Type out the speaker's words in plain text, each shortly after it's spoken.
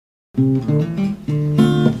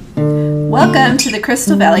Welcome to the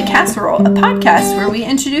Crystal Valley Casserole, a podcast where we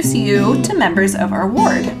introduce you to members of our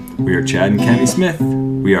ward. We are Chad and Kenny Smith.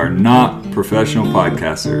 We are not professional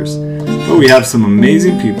podcasters, but we have some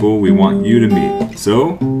amazing people we want you to meet.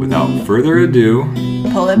 So, without further ado,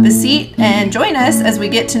 pull up a seat and join us as we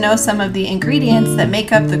get to know some of the ingredients that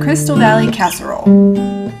make up the Crystal Valley Casserole.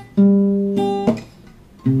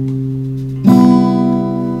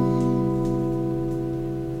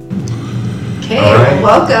 Okay,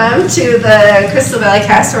 welcome to the Crystal Valley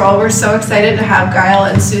Casserole. We're so excited to have Gyle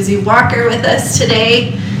and Suzi Walker with us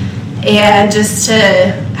today, and just to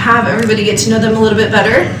have everybody get to know them a little bit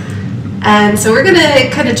better. And so we're going to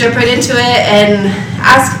kind of jump right into it and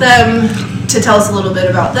ask them to tell us a little bit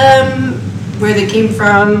about them, where they came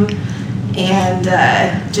from, and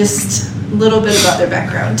just a little bit about their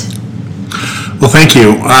background. Well, thank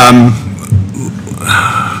you.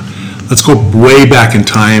 Let's go way back in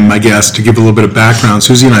time, I guess, to give a little bit of background.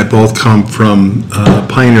 Suzi and I both come from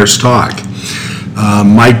pioneer stock.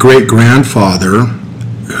 My great-grandfather,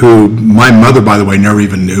 who my mother, by the way, never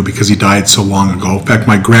even knew because he died so long ago. In fact,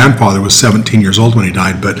 my grandfather was 17 years old when he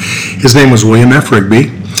died, but his name was William F.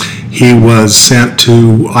 Rigby. He was sent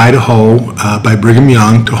to Idaho by Brigham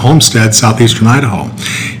Young to Homestead, southeastern Idaho.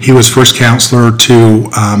 He was first counselor to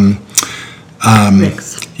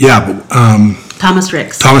Thomas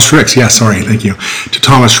Ricks. Thomas Ricks, yeah, sorry, thank you. To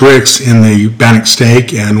Thomas Ricks in the Bannock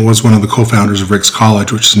Stake, and was one of the co-founders of Ricks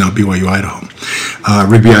College, which is now BYU, Idaho.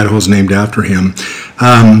 Rigby, Idaho is named after him.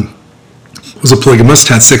 Was a polygamist,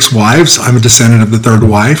 had 6 wives. I'm a descendant of the 3rd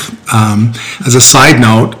wife. As a side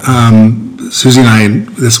note, Suzi and I,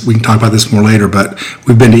 we can talk about this more later, but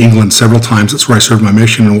we've been to England several times. That's where I served my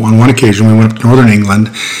mission. And on one occasion, we went up to Northern England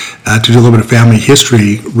to do a little bit of family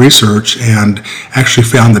history research, and actually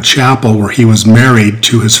found the chapel where he was married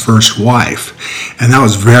to his first wife. And that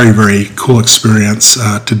was very, very cool experience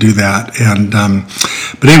to do that. And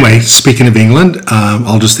but anyway, speaking of England,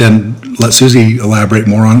 I'll just then let Suzi elaborate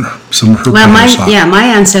more on some of her my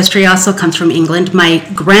ancestry also comes from England. My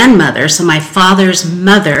grandmother, so my father's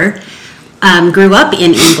mother, grew up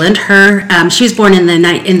in England. She was born in the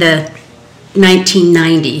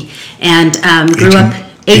 1990 and grew up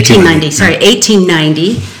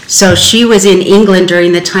 1890. So she was in England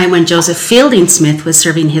during the time when Joseph Fielding Smith was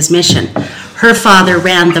serving his mission. Her father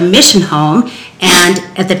ran the mission home, and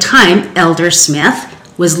at the time, Elder Smith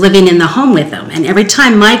was living in the home with them. And every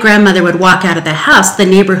time my grandmother would walk out of the house, the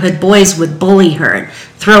neighborhood boys would bully her and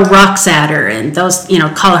throw rocks at her, and those,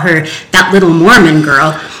 call her that little Mormon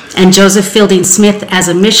girl. And Joseph Fielding Smith, as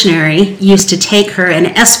a missionary, used to take her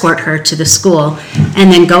and escort her to the school,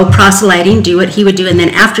 and then go proselyting, do what he would do, and then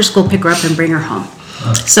after school pick her up and bring her home.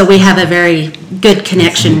 So we have a very good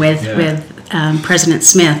connection with President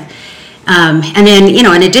Smith. And then, in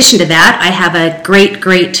addition to that, I have a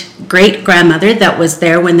great-grandmother that was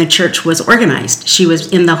there when the church was organized. She was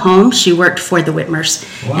in the home. She worked for the Whitmers.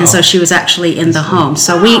 Wow. And so she was actually in the home.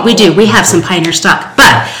 So we have some pioneer stock.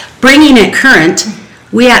 But bringing it current,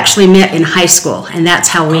 we actually met in high school, and that's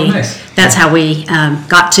how we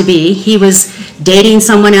got to be. He was dating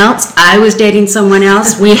someone else. I was dating someone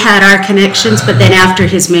else. We had our connections, but then after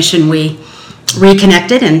his mission, we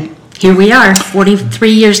reconnected, and here we are,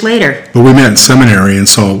 43 years later. But we met in seminary, and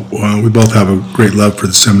so we both have a great love for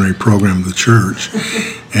the seminary program of the church.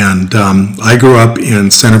 And I grew up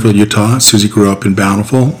in Centerville, Utah. Suzi grew up in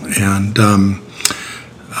Bountiful, and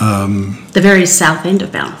the very south end of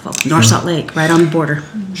Bountiful, North Salt Lake, right on the border.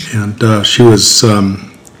 And she was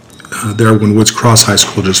there when Woods Cross High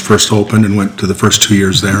School just first opened, and went to the first 2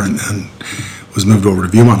 years there, and then was moved over to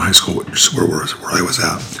Viewmont High School, which is where I was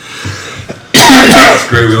at. That's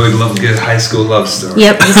great. We always love a good high school love story.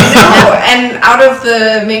 Yep. And out of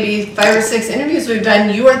the maybe 5 or 6 interviews we've done,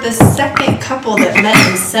 you are the second couple that met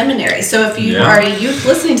in seminary. So if you are a youth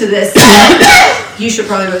listening to this, you should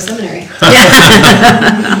probably go to seminary.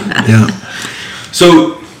 Yeah.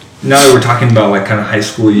 So now that we're talking about like kind of high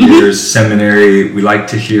school years, seminary, we like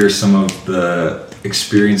to hear some of the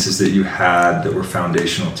experiences that you had that were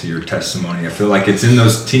foundational to your testimony. I feel like it's in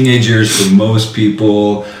those teenage years for most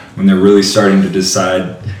people when they're really starting to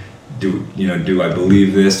decide, do I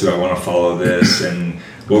believe this? Do I want to follow this? And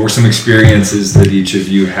what were some experiences that each of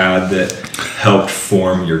you had that helped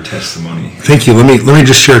form your testimony? Thank you. Let me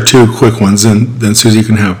just share 2 quick ones, and then Suzi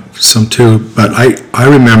can have some too. But I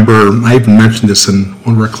remember, I even mentioned this in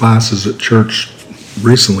one of our classes at church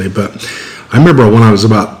recently, but I remember when I was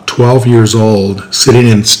about 12 years old sitting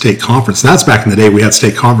in state conference. And that's back in the day. We had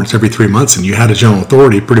state conference every 3 months, and you had a general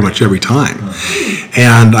authority pretty much every time.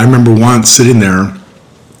 And I remember once sitting there,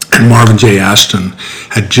 and Marvin J. Ashton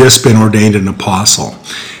had just been ordained an apostle.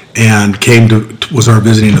 and was our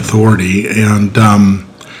visiting authority. And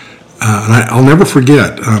I'll never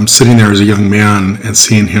forget sitting there as a young man and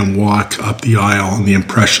seeing him walk up the aisle, and the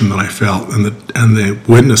impression that I felt, and the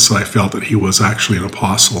witness that I felt that he was actually an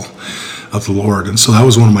apostle of the Lord. And so that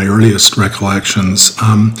was one of my earliest recollections.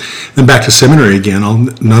 Then back to seminary again,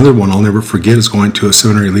 another one I'll never forget is going to a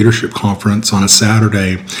seminary leadership conference on a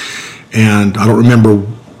Saturday, and I don't remember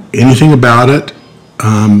anything about it.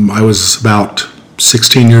 I was about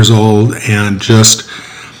 16 years old, and just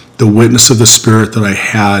the witness of the Spirit that I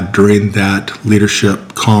had during that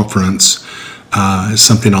leadership conference is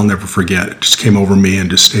something I'll never forget. It just came over me and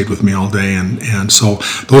just stayed with me all day. And so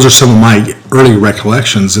those are some of my early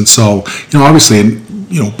recollections. And so, obviously,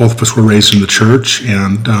 both of us were raised in the church.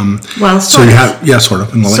 And so you have, sort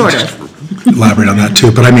of. And sort of. Elaborate on that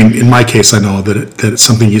too. But I mean, in my case, I know that it's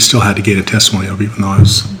something you still had to gain a testimony of, even though I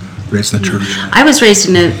was raised in the church. I was raised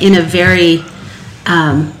in a very...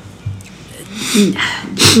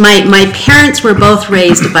 my parents were both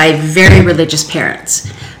raised by very religious parents,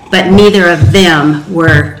 but neither of them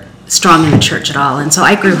were strong in the church at all. And so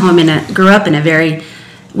I grew up in a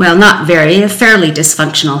fairly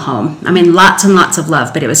dysfunctional home. I mean, lots and lots of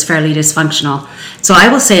love, but it was fairly dysfunctional. So I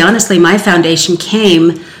will say, honestly, my foundation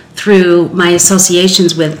came through my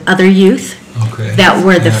associations with other youth that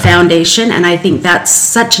were the foundation. And I think that's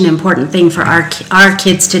such an important thing for our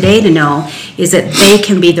kids today to know, is that they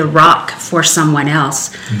can be the rock for someone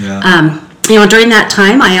else. During that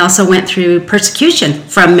time, I also went through persecution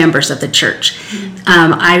from members of the church.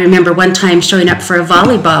 I remember one time showing up for a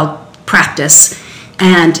volleyball practice,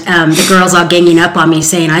 and the girls all ganging up on me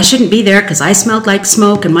saying I shouldn't be there because I smelled like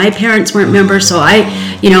smoke and my parents weren't members, so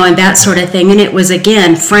and that sort of thing. And it was,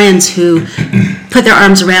 again, friends who put their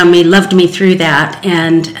arms around me, loved me through that,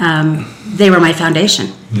 and they were my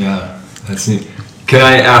foundation. Yeah, that's neat. Can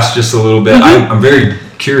I ask just a little bit? Mm-hmm. I'm very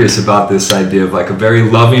curious about this idea of like a very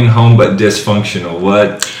loving home but dysfunctional.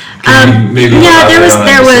 What? Can you maybe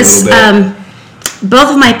there was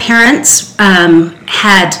both of my parents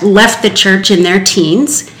had left the church in their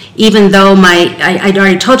teens, even though I'd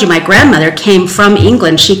already told you, my grandmother came from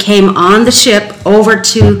England. She came on the ship over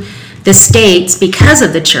to the States because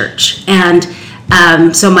of the church. And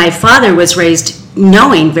so my father was raised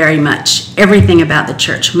knowing very much everything about the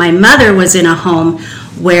church. My mother was in a home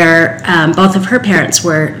where both of her parents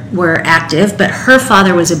were active, but her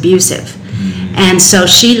father was abusive. And so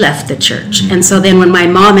she left the church. And so then when my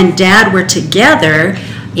mom and dad were together,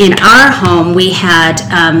 in our home we had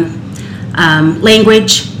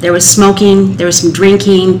language, there was smoking, there was some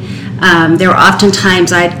drinking. There were often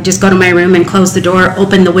times I'd just go to my room and close the door,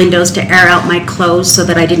 open the windows to air out my clothes so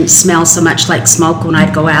that I didn't smell so much like smoke when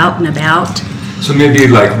I'd go out and about. So maybe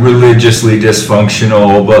like religiously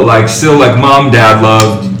dysfunctional, but like still like mom, dad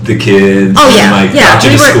loved the kids. Oh yeah,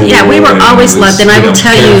 and like we were always loved, and I will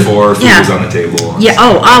tell you, food was on the table. Yeah,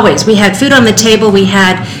 always. We had food on the table.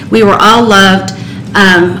 We were all loved.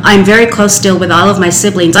 I'm very close still with all of my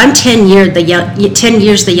siblings. I'm 10 years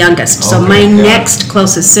the youngest, so my next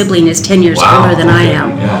closest sibling is 10 years older than I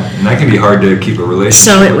am. Yeah, and that can be hard to keep a relationship.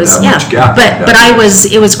 So it was much gap. But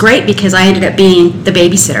it was great because I ended up being the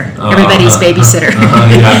babysitter, everybody's babysitter.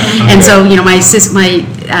 And so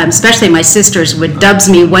especially my sisters would dubs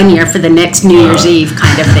me one year for the next New Year's Eve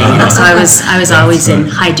kind of thing. So I was always in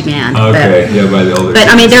high demand. By the older. But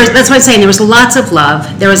I mean, that's what I'm saying. There was lots of love.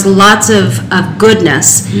 There was lots of goodness.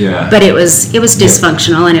 Yeah. But it was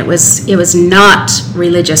dysfunctional, and it was not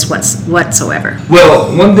religious whatsoever.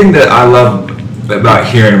 Well, one thing that I love about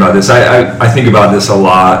hearing about this, I think about this a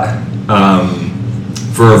lot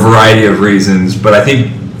for a variety of reasons, but I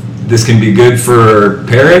think this can be good for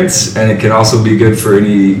parents, and it can also be good for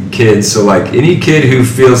any kids. So like any kid who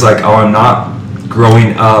feels like, I'm not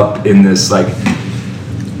growing up in this like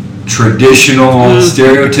traditional,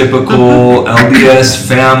 stereotypical LDS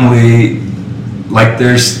family, like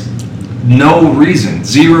there's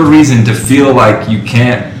zero reason to feel like you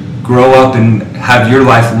can't grow up and have your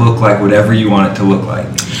life look like whatever you want it to look like.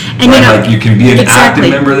 And like you can be an active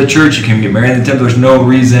member of the church, you can get married in the temple. There's no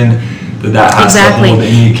reason that has to hold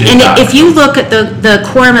any kid back. If you look at the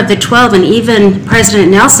quorum of the 12, and even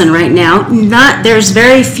President Nelson right now, there's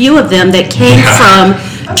very few of them that came from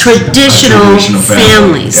traditional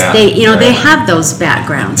families. They have those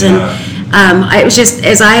backgrounds. And I was just,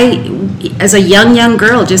 as a young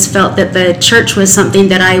girl, just felt that the church was something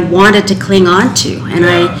that I wanted to cling on to. And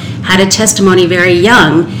I had a testimony very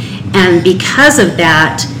young, and because of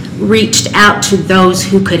that, reached out to those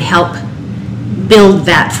who could help build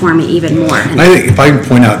that for me even more. I think if I can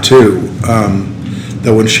point out too,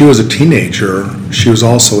 that when she was a teenager, she was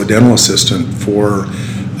also a dental assistant for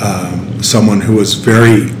someone who was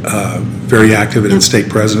very active in stake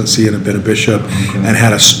presidency and had been a bishop, and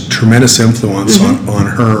had a tremendous influence on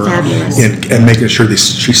her in making sure that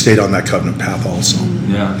she stayed on that covenant path also.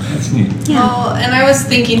 Yeah, that's neat. Yeah. Well, and I was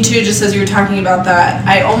thinking too, just as you were talking about that,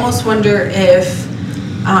 I almost wonder if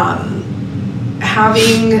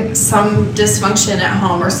having some dysfunction at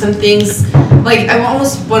home or some things, like I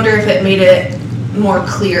almost wonder if it made it more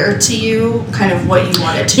clear to you kind of what you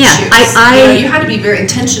wanted to choose. You had to be very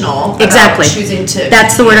intentional about choosing to.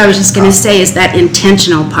 That's the word I was just going to say, is that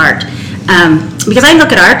intentional part. Because I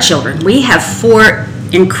look at our children. We have 4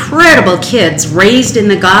 incredible kids raised in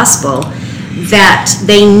the gospel that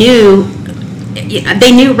they knew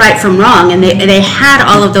right from wrong, and they had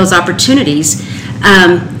all of those opportunities.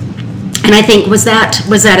 And I think, was that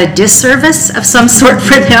a disservice of some sort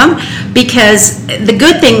for them? Because the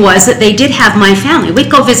good thing was that they did have my family.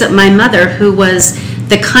 We'd go visit my mother, who was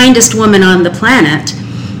the kindest woman on the planet,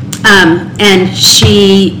 and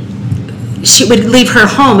she would leave her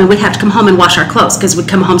home, and we'd have to come home and wash our clothes because we'd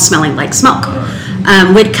come home smelling like smoke.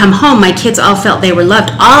 We'd come home, my kids all felt they were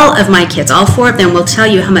loved. All of my kids, all 4 of them, will tell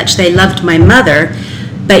you how much they loved my mother,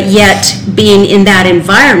 but yet being in that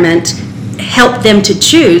environment help them to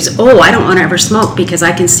choose, I don't want to ever smoke because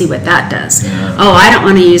I can see what that does. Yeah. I don't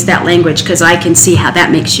want to use that language because I can see how that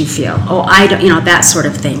makes you feel. I don't, that sort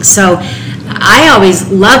of thing. So I always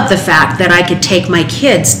loved the fact that I could take my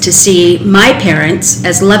kids to see my parents,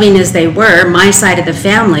 as loving as they were, my side of the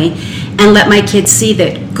family, and let my kids see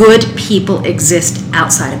that good people exist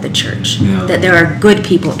outside of the church, that there are good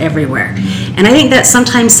people everywhere. And I think that's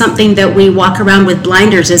sometimes something that we walk around with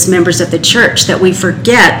blinders as members of the church, that we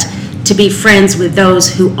forget to be friends with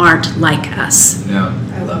those who aren't like us. Yeah.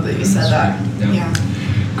 I love that you said that. Yeah.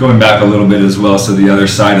 Going back a little bit as well, so the other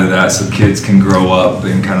side of that, so kids can grow up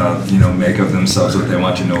and kind of, make of themselves what they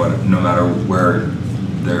want to know, no matter where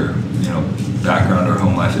their, background or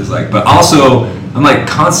home life is like. But also, I'm like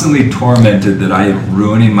constantly tormented that I am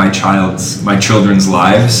ruining my children's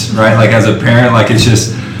lives, right? Like as a parent, like it's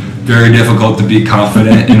just very difficult to be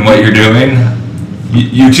confident in what you're doing.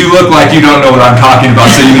 You two look like you don't know what I'm talking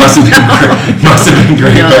about, so you must have been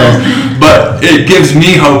great parents. But it gives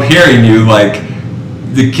me hope hearing you, like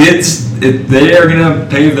the kids, they are gonna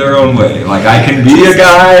pave their own way. Like I can be a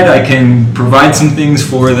guide, I can provide some things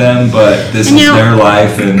for them, but this is their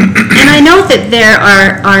life. And I know that there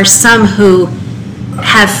are some who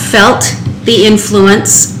have felt the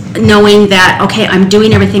influence, knowing that, okay, I'm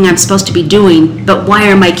doing everything I'm supposed to be doing, but why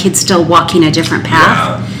are my kids still walking a different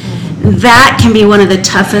path? Yeah. That can be one of the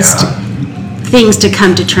toughest things to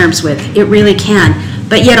come to terms with. It really can.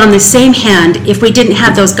 But yet on the same hand, if we didn't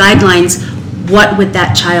have those guidelines, what would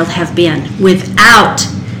that child have been without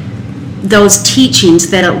those teachings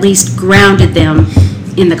that at least grounded them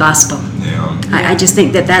in the gospel? Yeah. I just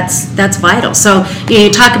think that's vital. So you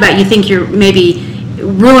talk about, you think you're maybe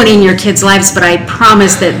ruining your kids' lives, but I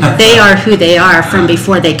promise that they are who they are from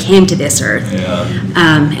before they came to this earth. Yeah.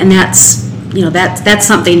 And that's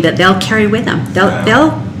something that they'll carry with them.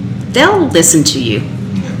 They'll listen to you.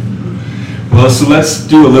 Yeah. Well, so let's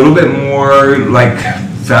do a little bit more, like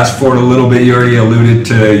fast forward a little bit. You already alluded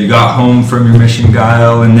to you got home from your mission,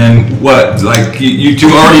 Gyle, and then what? Like you two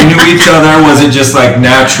already knew each other? Was it just like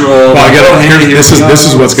natural? Well, this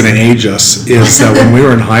is what's going to age us. Is that when we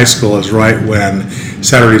were in high school is right when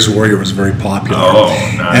Saturday's Warrior was very popular. Oh,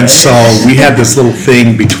 nice. And so we had this little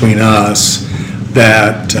thing between us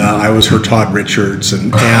that I was her Todd Richards,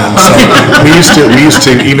 and so we used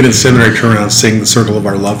to even in seminary turn around and sing the circle of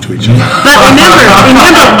our love to each other. But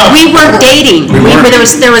remember, we weren't dating.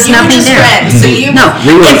 There was nothing there. So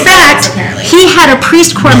in fact, he had a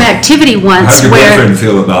priest quorum activity once. How'd your boyfriend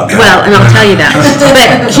feel about that? Well, and I'll tell you that.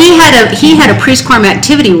 But he had a priest quorum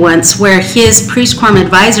activity once where his priest quorum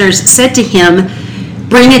advisors said to him,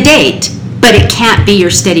 "Bring a date, but it can't be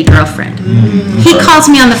your steady girlfriend." Mm-hmm. He calls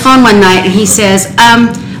me on the phone one night and he says,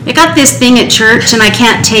 "I got this thing at church and I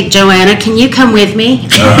can't take Joanna. Can you come with me?"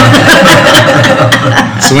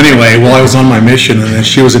 So anyway, while I was on my mission and then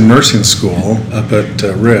she was in nursing school up at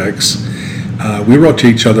Rick's, we wrote to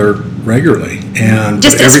each other regularly, and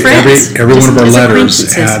just every one of our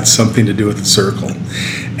letters had something to do with the circle.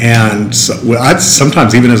 And so,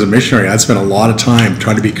 sometimes, even as a missionary, I'd spend a lot of time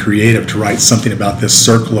trying to be creative to write something about this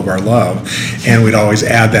circle of our love, and we'd always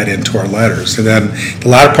add that into our letters. And then the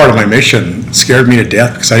latter part of my mission scared me to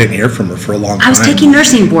death because I didn't hear from her for a long time. I was taking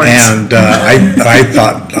nursing boards. And I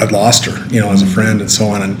thought I'd lost her, as a friend and so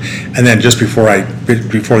on. And then just before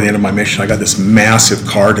the end of my mission, I got this massive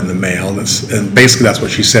card in the mail, and basically that's what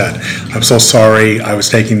she said. "I'm so sorry. I was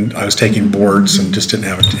taking boards and just didn't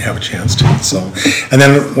have a chance to." So, and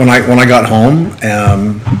then when I got home,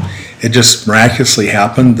 it just miraculously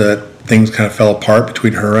happened that things kind of fell apart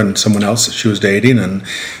between her and someone else that she was dating, and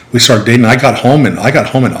we started dating. I got home in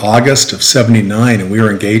August of '79, and we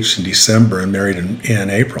were engaged in December and married in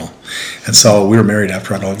April. And so we were married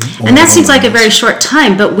after I'd only. And that seems like a very short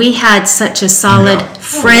time, but we had such a solid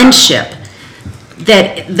friendship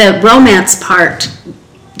that the romance part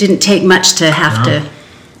didn't take much to have to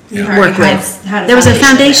work with. There was a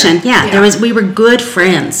foundation. We were good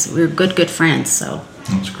friends. We were good friends. So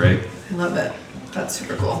that's great. I love it. That's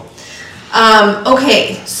super cool.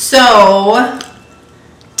 Okay, so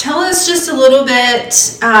tell us just a little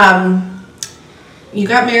bit. You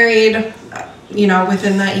got married,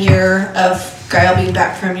 within that year of Gyle being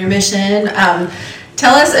back from your mission.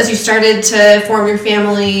 Tell us, as you started to form your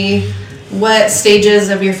family, what stages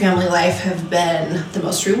of your family life have been the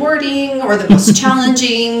most rewarding or the most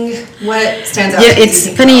challenging? What stands out? Yeah, it's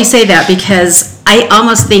funny you say that, because I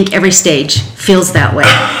almost think every stage feels that way.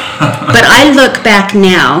 But I look back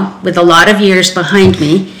now with a lot of years behind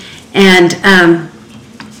me, and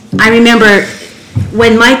I remember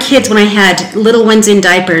when I had little ones in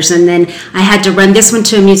diapers, and then I had to run this one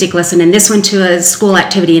to a music lesson and this one to a school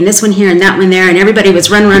activity and this one here and that one there, and everybody was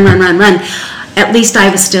run. At least I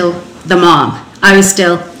was still the mom. I was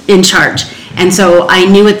still in charge. And so I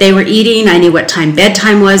knew what they were eating. I knew what time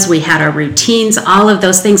bedtime was. We had our routines, all of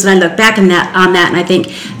those things. And I look back on that, and I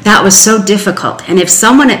think that was so difficult. And if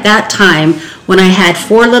someone at that time, when I had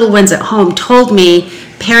 4 little ones at home, told me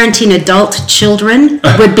parenting adult children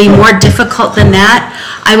would be more difficult than that,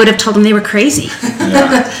 I would have told them they were crazy.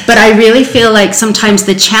 But I really feel like sometimes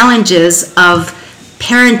the challenges of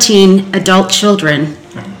parenting adult children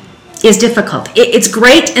is difficult. It's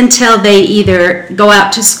great until they either go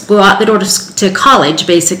out the door to college,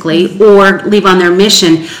 basically, or leave on their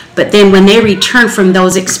mission. But then when they return from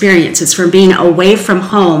those experiences, from being away from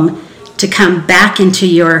home to come back into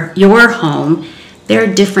your home, they're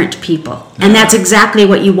different people. And that's exactly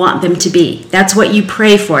what you want them to be. That's what you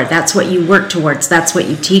pray for. That's what you work towards. That's what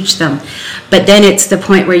you teach them. But then it's the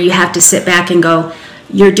point where you have to sit back and go,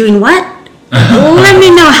 you're doing what? Let me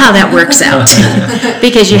know how that works out.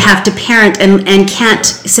 Because you have to parent and can't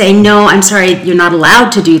say, no, I'm sorry, you're not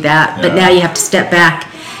allowed to do that. But now you have to step back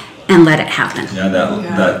and let it happen.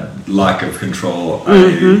 That lack of control.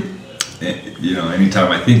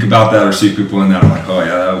 Anytime I think about that or see people in that, I'm like, oh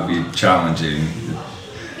yeah, that would be challenging.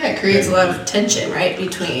 Yeah, it creates a lot of tension, right,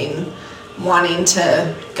 between wanting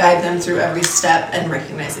to guide them through every step and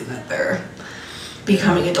recognizing that they're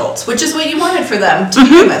becoming adults, which is what you wanted for them to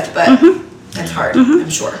begin with, but it's hard, I'm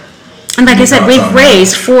sure. And like I said, we've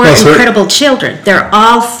raised 4 incredible children. They're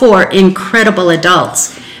all 4 incredible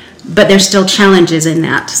adults, but there's still challenges in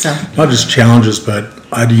that. So not just challenges, but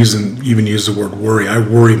I'd even use the word worry. I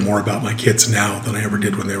worry more about my kids now than I ever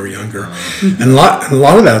did when they were younger. And a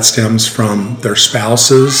lot of that stems from their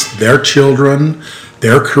spouses, their children,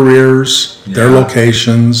 their careers, their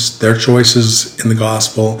locations, their choices in the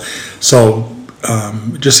gospel. So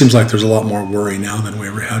it just seems like there's a lot more worry now than we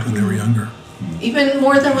ever had when they were younger. Even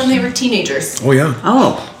more than when they were teenagers. Oh yeah.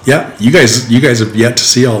 Oh. Yeah, you guys have yet to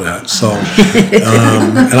see all that. So,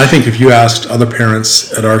 and I think if you asked other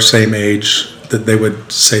parents at our same age, that they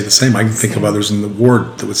would say the same. I can think of others in the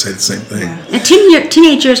ward that would say the same thing. Yeah. And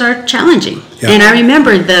teenagers are challenging. Yeah. And I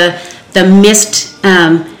remember the missed,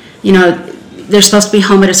 they're supposed to be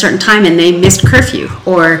home at a certain time and they missed curfew,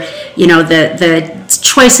 or the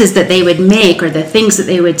choices that they would make or the things that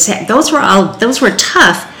they would say. Those were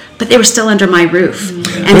tough, but they were still under my roof.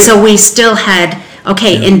 And so we still had,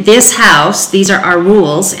 in this house, these are our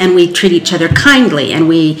rules, and we treat each other kindly, and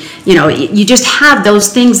we, you just have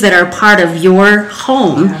those things that are part of your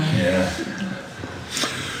home. Yeah.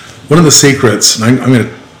 One of the secrets, and I'm going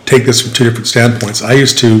to take this from 2 different standpoints.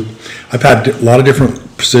 I've had a lot of different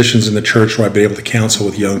positions in the church where I've been able to counsel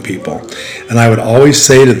with young people, and I would always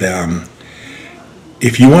say to them,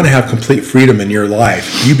 if you want to have complete freedom in your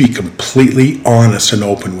life, you be completely honest and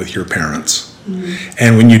open with your parents.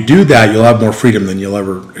 And when you do that, you'll have more freedom than you'll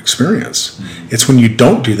ever experience. It's when you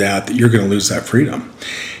don't do that you're going to lose that freedom.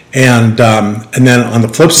 And then on the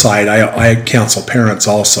flip side, I counsel parents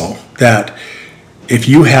also that if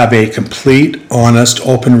you have a complete, honest,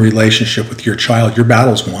 open relationship with your child, your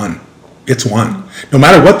battle's won. It's won. No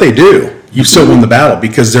matter what they do, you've still won the battle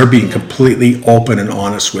because they're being completely open and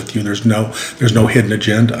honest with you. There's no hidden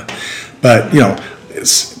agenda. But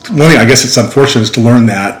it's one thing I guess it's unfortunate is to learn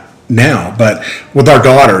that now. But with our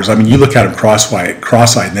daughters, I mean, you look at them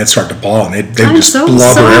cross-eyed, and they'd start to bawl, and they just so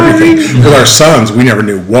blubber everything. With our sons, we never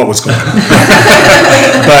knew what was going on.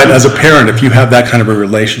 But as a parent, if you have that kind of a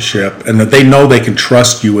relationship, and that they know they can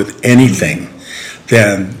trust you with anything,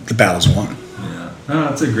 then the battle's won. Yeah. Oh,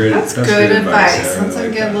 that's a great. That's good advice. Sarah. That's a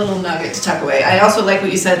good little nugget to tuck away. I also like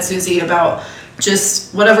what you said, Susie, about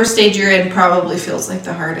just whatever stage you're in probably feels like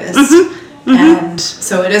the hardest. And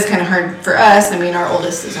so it is kind of hard for us. I mean, our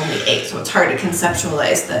oldest is only 8, so it's hard to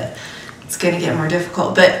conceptualize that it's going to get more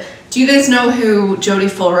difficult. But do you guys know who Jody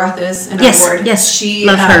Fullroth is in our board? Yes, She,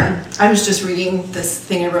 love her. I was just reading this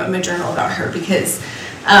thing I wrote in my journal about her because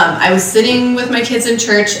I was sitting with my kids in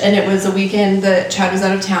church, and it was a weekend that Chad was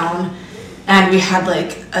out of town, and we had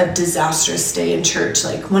like a disastrous day in church.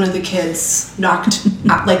 Like one of the kids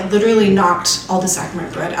literally knocked all the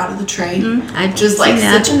sacrament bread out of the tray. Just like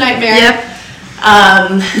such a nightmare. Yep.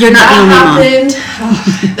 You're not the only mom.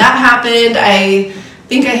 That happened. I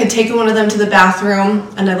think I had taken one of them to the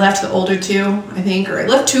bathroom, and I left the older 2, I think, or I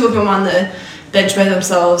left 2 of them on the bench by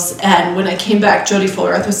themselves. And when I came back, Jody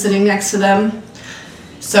Fullroth was sitting next to them.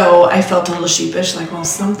 So I felt a little sheepish, like, well,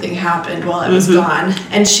 something happened while I was gone.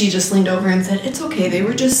 And she just leaned over and said, "It's okay, they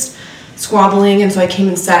were just squabbling." And so I came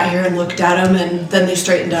and sat here and looked at them, and then they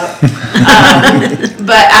straightened up.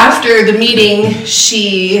 But after the meeting,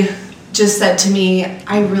 she just said to me,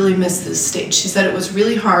 "I really miss this stage." She said it was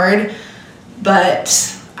really hard, but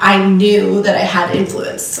I knew that I had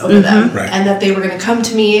influence over them, and that they were going to come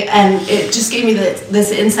to me. And it just gave me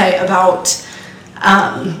this insight about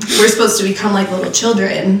we're supposed to become like little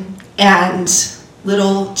children, and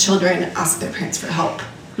little children ask their parents for help.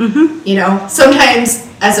 You know, sometimes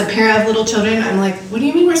as a parent of little children, I'm like, what do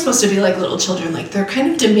you mean we're supposed to be like little children? Like, they're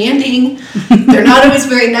kind of demanding. They're not always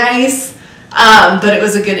very nice. But it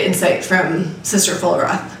was a good insight from Sister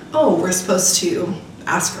Fullroth. Oh, we're supposed to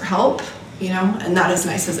ask for help, you know, and that is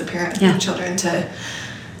nice as a parent of children to.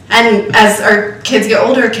 And as our kids get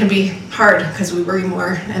older, it can be hard because we worry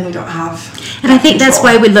more and we don't have. And I think that's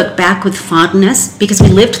why we look back with fondness, because we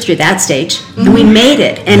lived through that stage and we made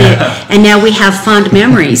it, and now we have fond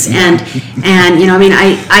memories. And you know, I mean,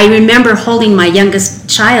 I remember holding my youngest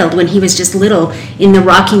child when he was just little in the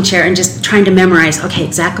rocking chair and just trying to memorize. Okay,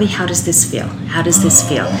 exactly how does this feel? How does this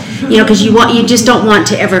feel? You know, because you just don't want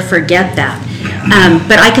to ever forget that.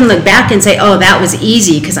 But I can look back and say, oh, that was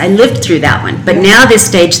easy because I lived through that one. But now this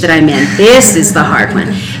stage that I'm in, this is the hard one.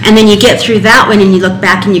 And then you get through that one and you look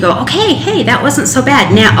back and you go, okay, hey, that wasn't so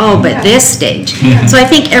bad. Now, but this stage. So I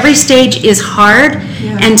think every stage is hard.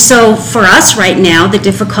 And so for us right now, the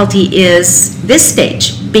difficulty is this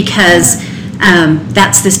stage, because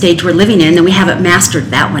that's the stage we're living in, and we haven't mastered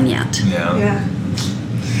that one yet. Yeah.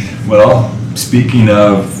 Well, speaking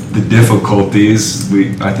of the difficulties,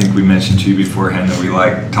 I think we mentioned to you beforehand that we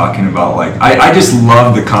like talking about, like, I just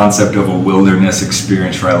love the concept of a wilderness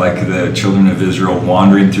experience, right? Like the children of Israel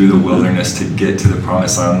wandering through the wilderness to get to the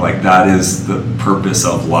promised land. Like, that is the purpose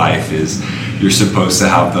of life, is you're supposed to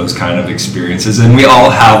have those kind of experiences, and we all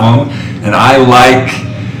have them. And I like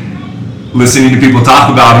listening to people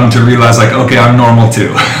talk about them to realize, like, okay, I'm normal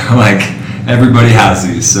too. Like, everybody has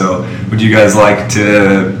these. So would you guys like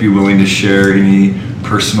to be willing to share any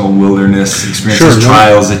personal wilderness experiences,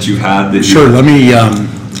 trials that you've had? Let me,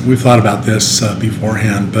 we've thought about this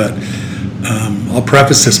beforehand, but I'll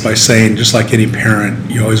preface this by saying, just like any parent,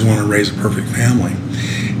 you always want to raise a perfect family.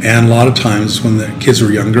 And a lot of times when the kids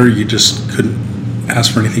were younger, you just couldn't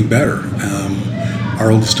ask for anything better.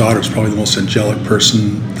 Our oldest daughter is probably the most angelic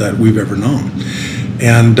person that we've ever known.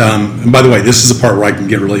 And by the way, this is the part where I can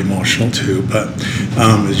get really emotional too, but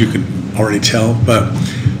as you can already tell. But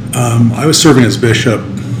I was serving as bishop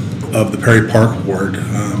of the Perry Park Ward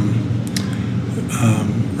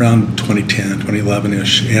around 2010,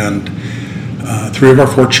 2011-ish, and 3 of our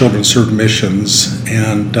 4 children served missions,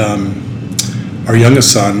 and our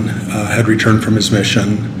youngest son had returned from his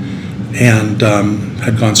mission and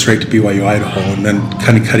had gone straight to BYU, Idaho, and then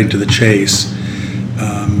kind of cutting to the chase,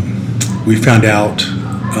 we found out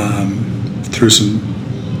through some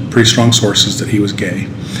pretty strong sources that he was gay.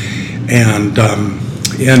 And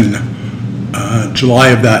in July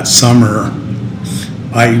of that summer,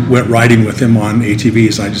 I went riding with him on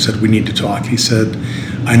ATVs. I just said, we need to talk. He said,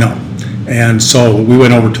 I know. And so we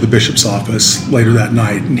went over to the bishop's office later that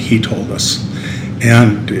night, and he told us.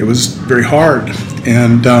 And it was very hard.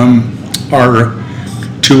 And our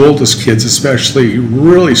 2 oldest kids especially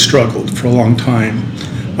really struggled for a long time.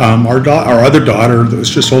 Our other daughter that was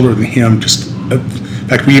just older than him, in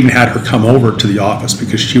fact, we even had her come over to the office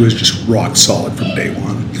because she was just rock solid from day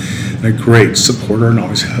one. And a great supporter, and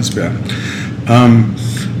always has been.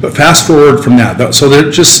 But fast forward from that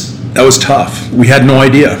was tough. We had no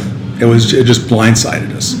idea. It just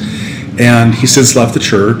blindsided us. And he since left the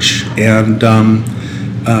church and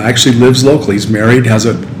actually lives locally. He's married, has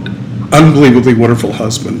an unbelievably wonderful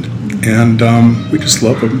husband, and we just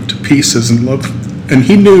love him to pieces and love And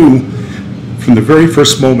he knew from the very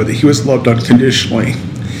first moment that he was loved unconditionally.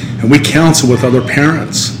 And we counsel with other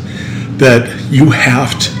parents that you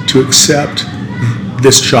have to accept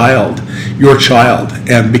this child, your child,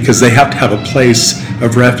 and because they have to have a place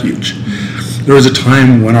of refuge. There was a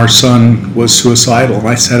time when our son was suicidal, and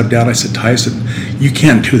I sat him down. I said, Tyson, you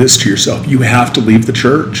can't do this to yourself. You have to leave the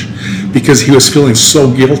church, because he was feeling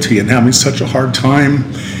so guilty and having such a hard time,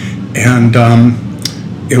 and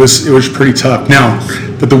it was pretty tough. Now,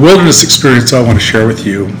 but the wilderness experience I want to share with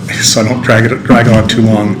you, so I don't drag on too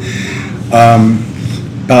long.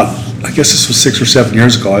 I guess this was 6 or 7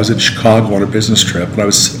 years ago. I was in Chicago on a business trip, and I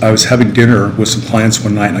was having dinner with some clients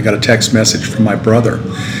one night, and I got a text message from my brother,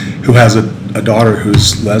 who has a daughter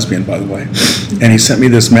who's lesbian, by the way, and he sent me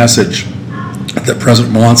this message that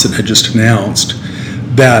President Monson had just announced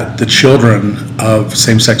that the children of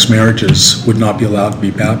same-sex marriages would not be allowed to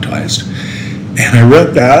be baptized. And I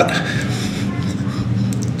read that.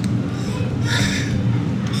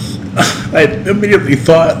 I immediately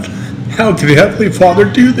thought, how could the Heavenly Father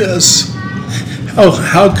do this?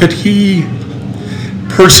 How could He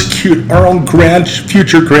persecute our own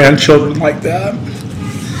future grandchildren like that?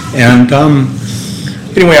 And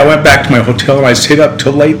anyway, I went back to my hotel and I stayed up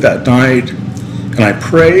till late that night, and I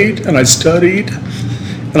prayed and I studied,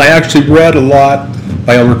 and I actually read a lot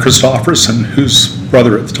by Elder Christofferson, whose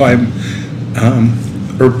brother at the time,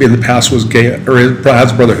 or in the past was gay, or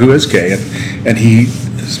has a brother who is gay, and he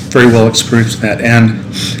is very well experienced in that. And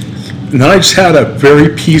then I just had a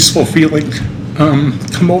very peaceful feeling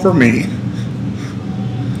come over me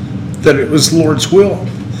that it was the Lord's will.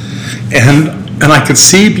 And I could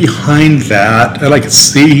see behind that, and I could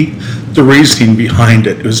see the reasoning behind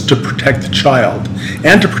it. It was to protect the child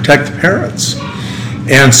and to protect the parents.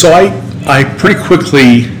 And so I pretty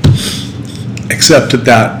quickly accepted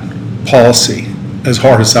that policy, as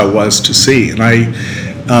hard as that was to see. And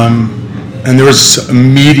and there was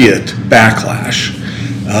immediate backlash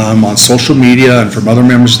on social media and from other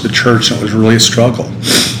members of the church, and it was really a struggle.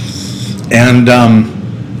 And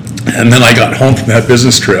then I got home from that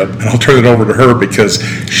business trip, and I'll turn it over to her because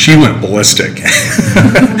she went ballistic.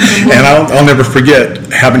 And I'll never forget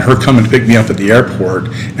having her come and pick me up at the airport,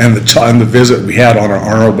 and the visit we had on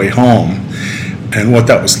our way home, and what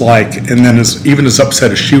that was like. And then even as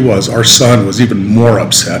upset as she was, our son was even more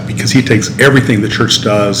upset, because he takes everything the church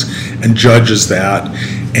does and judges that.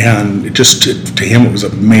 And it just to him, it was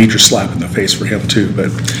a major slap in the face for him too.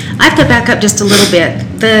 But I have to back up just a little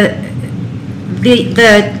bit. The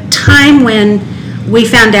time when we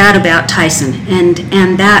found out about Tyson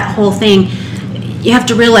and that whole thing, you have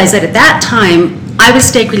to realize that at that time, I was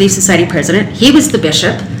Stake Relief Society president. He was the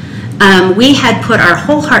bishop. We had put our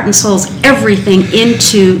whole heart and souls, everything,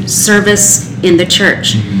 into service in the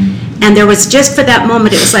church. Mm-hmm. And there was just for that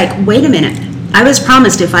moment, it was like, wait a minute. I was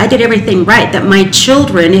promised if I did everything right, that my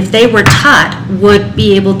children, if they were taught, would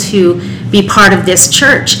be able to be part of this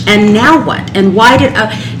church. And now what? And why did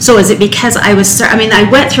so is it because I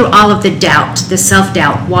went through all of the doubt, the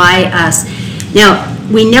self-doubt. Why us? Now,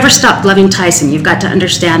 we never stopped loving Tyson. You've got to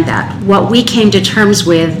understand that. What we came to terms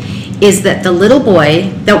with is that the little boy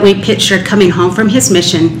that we pictured coming home from his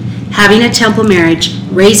mission, having a temple marriage,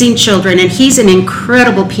 raising children, and he's an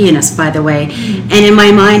incredible pianist, by the way. And in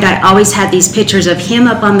my mind, I always had these pictures of him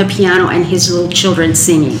up on the piano and his little children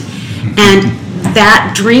singing. And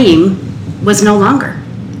that dream was no longer.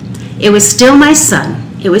 It was still my son.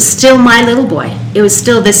 It was still my little boy. It was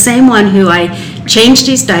still the same one who I changed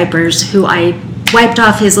his diapers, who I wiped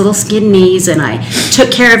off his little skin knees, and I took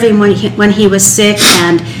care of him when he was sick,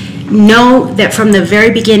 and know that from the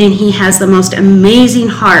very beginning he has the most amazing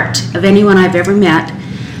heart of anyone I've ever met.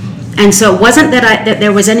 And so it wasn't that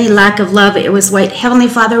there was any lack of love. It was like, Heavenly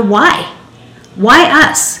Father, why? Why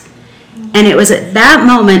us? And it was at that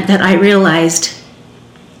moment that I realized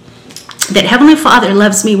that Heavenly Father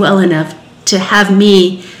loves me well enough to have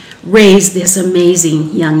me raise this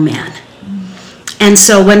amazing young man. And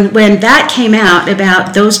so when that came out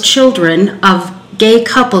about those children of gay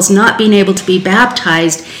couples not being able to be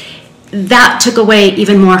baptized, that took away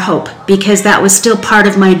even more hope, because that was still part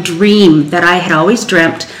of my dream that I had always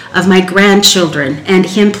dreamt of, my grandchildren and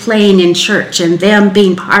him playing in church and them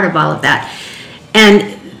being part of all of that.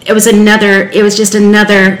 And it was just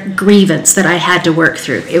another grievance that I had to work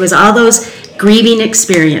through. It was all those grieving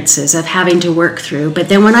experiences of having to work through. But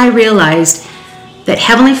then when I realized that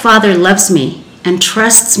Heavenly Father loves me and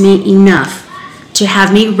trusts me enough to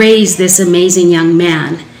have me raise this amazing young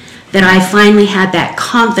man, that I finally had that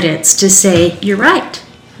confidence to say, you're right.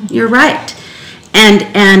 And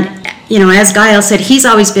as Gyle said, he's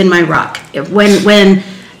always been my rock. When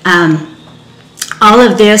all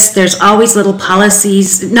of this, there's always little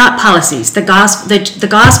policies, not policies, the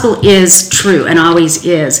gospel is true and always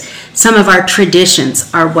is. Some of our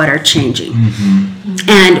traditions are what are changing.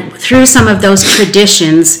 And through some of those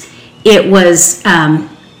traditions, it was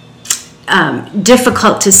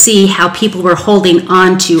difficult to see how people were holding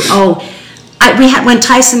on to, when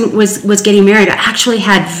Tyson was getting married, I actually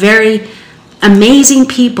had very amazing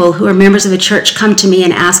people who are members of the church come to me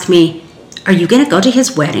and ask me, are you going to go to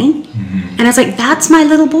his wedding? And I was like, that's my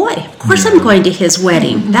little boy. Of course I'm going to his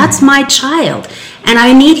wedding. That's my child. And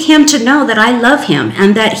I need him to know that I love him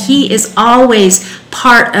and that he is always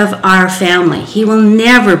part of our family. He will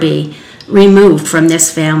never be removed from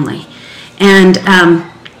this family. And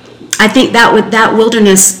I think that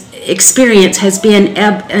wilderness experience has been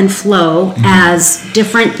ebb and flow as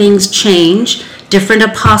different things change. Different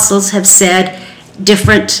apostles have said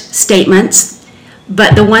different statements.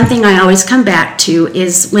 But the one thing I always come back to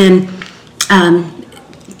is when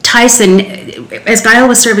Tyson, as Gyle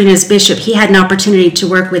was serving as bishop, he had an opportunity to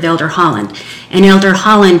work with Elder Holland. And Elder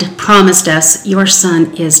Holland promised us, your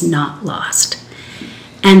son is not lost.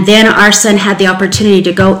 And then our son had the opportunity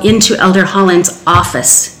to go into Elder Holland's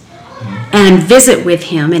office and visit with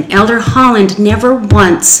him. And Elder Holland never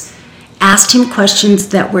once asked him questions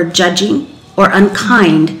that were judging or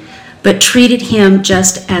unkind, but treated him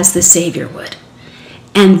just as the Savior would.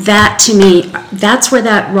 And that, to me, that's where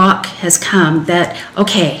that rock has come, that,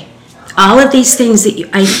 okay, all of these things that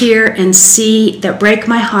I hear and see that break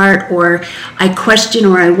my heart, or I question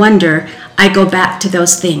or I wonder, I go back to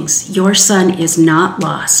those things. Your son is not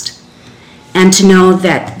lost. And to know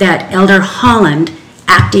that Elder Holland,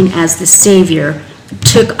 acting as the Savior,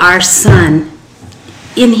 took our son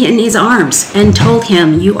in his arms and told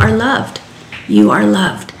him, you are loved. You are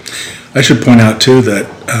loved. I should point out, too, that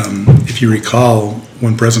if you recall,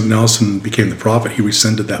 when President Nelson became the prophet, he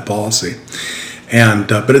rescinded that policy. And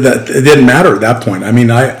but it didn't matter at that point. I mean,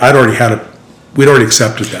 we'd already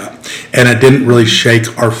accepted that. And it didn't really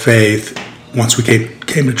shake our faith once we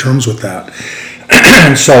came to terms with that.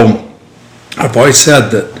 And so I've always said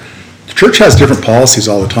that the church has different policies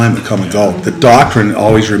all the time that come and go. The doctrine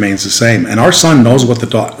always remains the same. And our son knows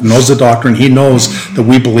knows the doctrine. He knows that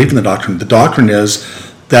we believe in the doctrine. The doctrine is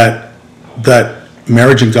that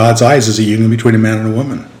marriage in God's eyes is a union between a man and a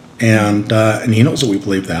woman, and he knows that we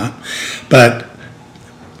believe that.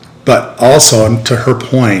 But also, and to her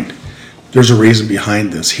point, there's a reason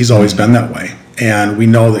behind this. He's always been that way, and we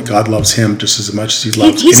know that God loves him just as much as he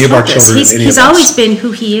loves any of our children. He's always been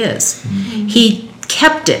who he is. He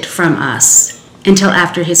kept it from us until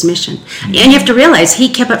after his mission. And you have to realize he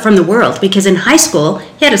kept it from the world, because in high school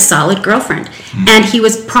he had a solid girlfriend, and he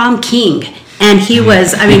was prom king, and he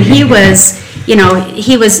was in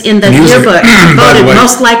the yearbook, voted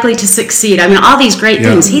most likely to succeed. I mean, all these great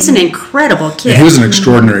things. He's an incredible kid. He was an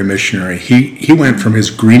extraordinary missionary. He went from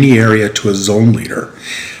his Greenie area to a zone leader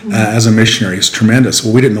as a missionary. It's tremendous.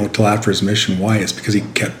 Well, we didn't know until after his mission why. It's because he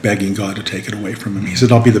kept begging God to take it away from him. He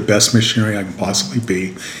said, I'll be the best missionary I can possibly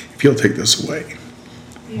be if you'll take this away.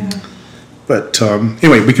 Yeah. But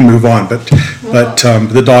anyway, we can move on. But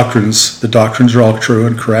the doctrines are all true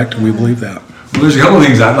and correct, and we believe that. Well, there's a couple of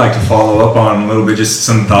things I'd like to follow up on a little bit, just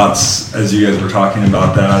some thoughts as you guys were talking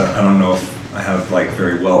about that. I don't know if I have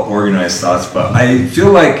very well organized thoughts, but I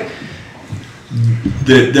feel like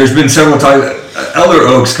there's been several talks. Elder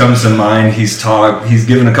Oaks comes to mind. He's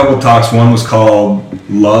given a couple of talks. One was called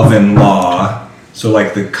Love and Law. So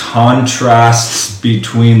the contrasts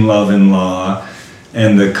between love and law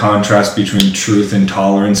and the contrast between truth and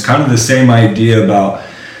tolerance. Kind of the same idea about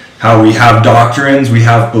how we have doctrines, we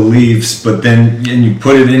have beliefs, but then you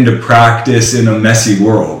put it into practice in a messy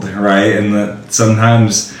world, right? And that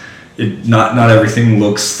sometimes not everything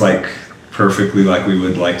looks perfectly like we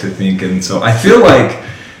would like to think. And so I feel like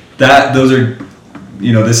those are,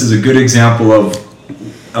 this is a good example of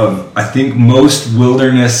I think most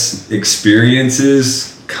wilderness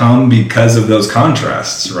experiences come because of those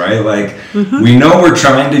contrasts, right? We know we're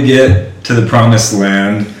trying to get to the promised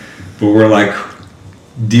land, but we're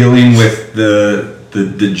dealing with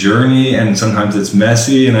the journey, and sometimes it's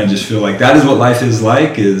messy, and I just feel like that is what life is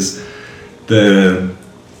is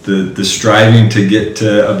the striving to get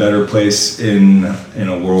to a better place in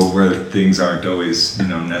a world where things aren't always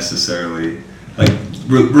necessarily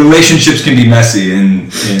relationships can be messy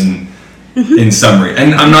in summary,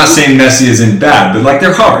 and I'm not saying messy isn't bad, but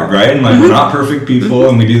they're hard, right? And we're not perfect people,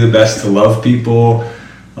 and we do the best to love people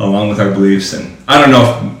along with our beliefs. And I don't know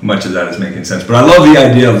if much of that is making sense, but I love the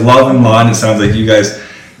idea of love and law, and it sounds like you guys,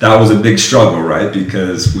 that was a big struggle, right?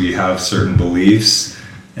 Because we have certain beliefs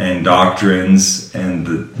and doctrines and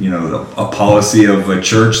a policy of a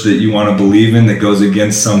church that you want to believe in that goes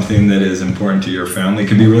against something that is important to your family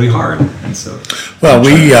can be really hard. And so, well,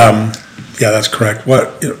 that's correct.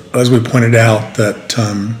 As we pointed out, that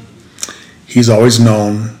he's always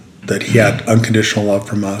known that he had unconditional love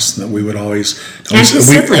from us, and that we would always, and his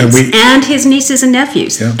siblings, and his nieces and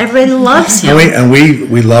nephews. Yeah. Everybody loves him. And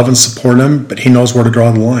we love and support him, but he knows where to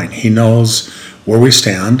draw the line. He knows where we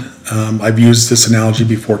stand. I've used this analogy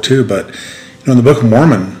before too, but in the Book of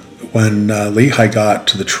Mormon, when Lehi got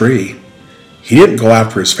to the tree, he didn't go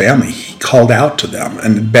after his family. He called out to them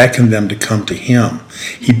and beckoned them to come to him.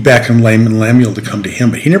 He beckoned Laman and Lemuel to come to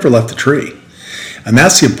him, but he never left the tree. And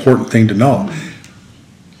that's the important thing to know.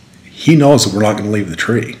 He knows that we're not going to leave the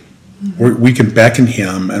tree. We can beckon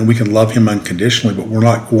him and we can love him unconditionally, but we're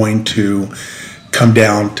not going to come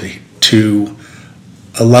down to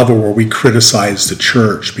a level where we criticize the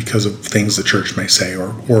church because of things the church may say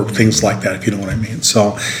or things like that, if you know what I mean.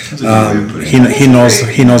 So he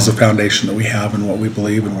knows the foundation that we have and what we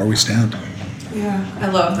believe and where we stand. Yeah, I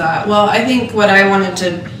love that. Well, I think what I wanted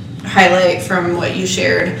to highlight from what you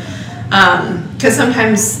shared, because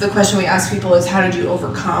sometimes the question we ask people is, how did you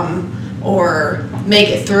overcome or make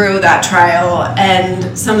it through that trial?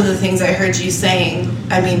 And some of the things I heard you saying,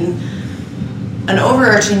 I mean, an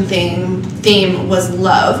overarching theme was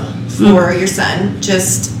love for your son,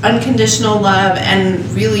 just unconditional love and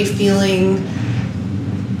really feeling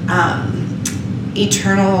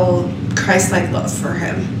eternal Christ-like love for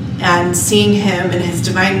him and seeing him in his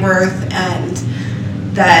divine worth, and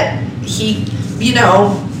that he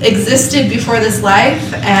existed before this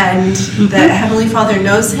life, and that Heavenly Father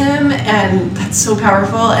knows him, and that's so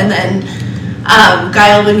powerful. And then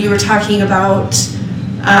Gyle, when you were talking about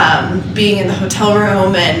being in the hotel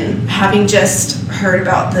room and having just heard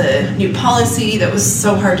about the new policy that was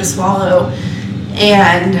so hard to swallow,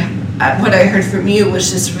 and what I heard from you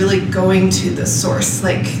was just really going to the source,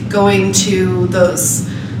 like going to those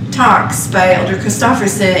talks by Elder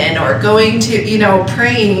Christofferson, or going to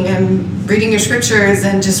praying and reading your scriptures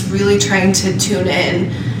and just really trying to tune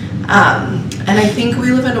in. And I think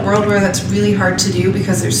we live in a world where that's really hard to do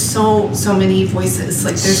because there's so many voices,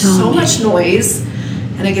 like there's so much noise,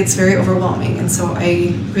 and it gets very overwhelming. And so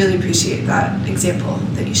I really appreciate that example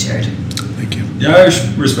that you shared. Thank you. Yeah, I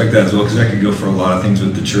respect that as well, because I could go for a lot of things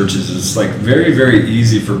with the churches. It's like very, very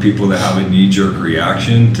easy for people to have a knee-jerk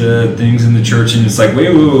reaction to things in the church, and it's like,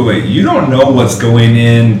 wait, you don't know what's going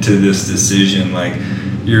into this decision. Like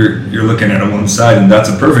you're looking at it one side, and that's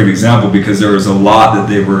a perfect example because there was a lot that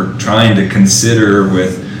they were trying to consider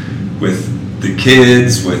with the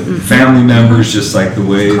kids, with family members, just like the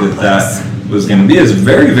way that was going to be. It's a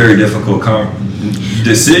very, very difficult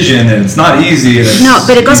decision, and it's not easy. And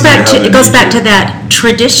but it goes back to that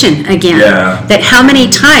tradition again. Yeah. That how many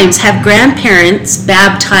times have grandparents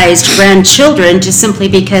baptized grandchildren just simply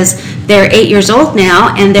because they're 8 years old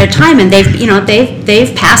now and their time, and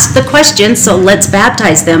they've passed the question, so let's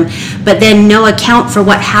baptize them. But then no account for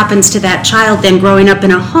what happens to that child then growing up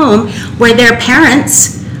in a home where their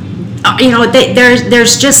parents,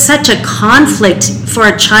 there's just such a conflict for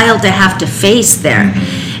a child to have to face there.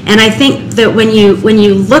 And I think that when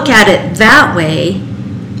you look at it that way,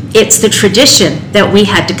 it's the tradition that we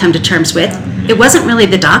had to come to terms with. It wasn't really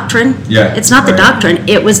the doctrine. Yeah, it's not the doctrine.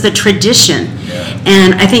 It was the tradition. Yeah.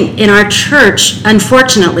 And I think in our church,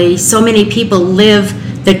 unfortunately, so many people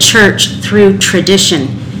live the church through tradition,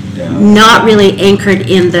 not really anchored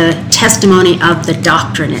in the testimony of the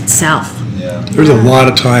doctrine itself. There's a lot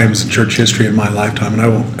of times in church history in my lifetime, and I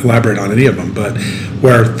won't elaborate on any of them, but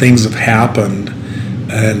where things have happened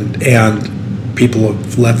and people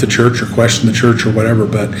have left the church or questioned the church or whatever.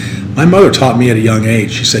 But my mother taught me at a young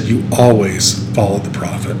age, she said, you always follow the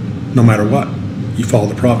prophet, no matter what. You follow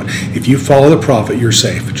the prophet. If you follow the prophet, you're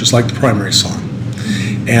safe, just like the primary song.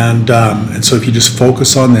 And so if you just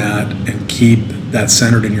focus on that and keep that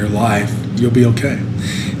centered in your life, you'll be okay.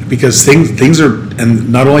 Because things are,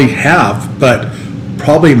 and not only have, but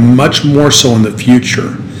probably much more so in the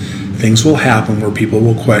future, things will happen where people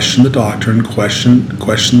will question the doctrine, question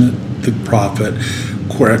the prophet,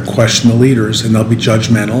 question the leaders, and they'll be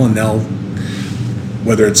judgmental, and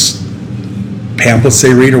whether it's pamphlets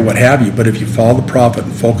they read or what have you, but if you follow the prophet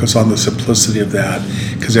and focus on the simplicity of that,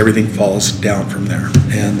 because everything falls down from there,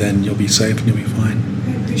 and then you'll be safe and you'll be fine.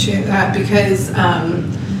 I appreciate that, because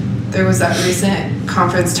there was that recent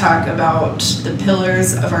conference talk about the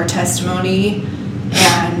pillars of our testimony,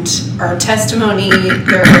 and our testimony,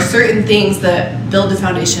 there are certain things that build the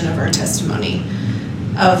foundation of our testimony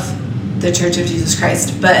of the Church of Jesus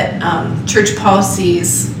Christ, but church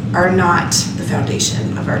policies are not the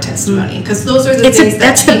foundation of our testimony, because those are the things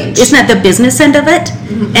that change. Isn't that the business end of it?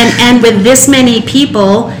 Mm-hmm. And with this many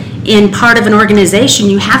people in part of an organization,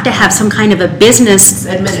 you have to have some kind of a business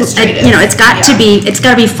administrative. It's got to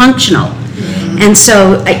be functional. Mm-hmm. And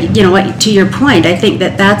so, to your point, I think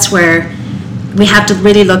that's where we have to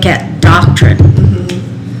really look at doctrine.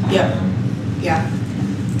 Mm-hmm. Yep. Yeah.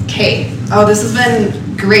 Okay. Oh, this has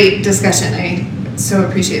been great discussion. I so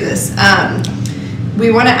appreciate this.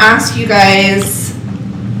 We want to ask you guys,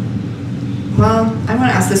 well, I want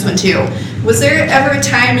to ask this one too. Was there ever a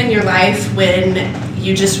time in your life when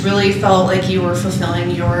you just really felt like you were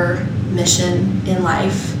fulfilling your mission in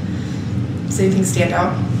life? Does anything stand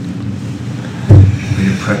out? We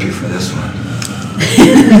didn't prep you for this one.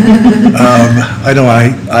 I know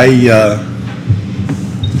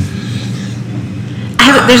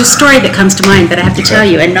there's a story that comes to mind that I have to tell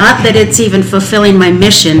you, and not that it's even fulfilling my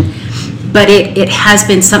mission, but it has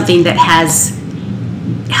been something that has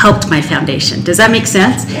helped my foundation. Does that make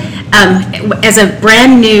sense? As a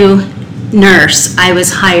brand new nurse, I was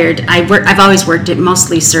hired. I've always worked at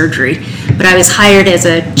mostly surgery, but I was hired as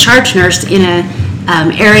a charge nurse in a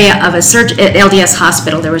area of at LDS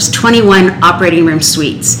hospital. There was 21 operating room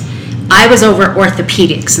suites. I was over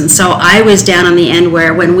orthopedics, and so I was down on the end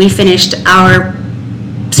where when we finished our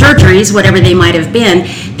surgeries, whatever they might have been,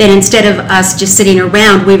 then instead of us just sitting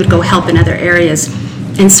around, we would go help in other areas.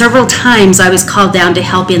 And several times I was called down to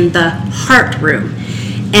help in the heart room.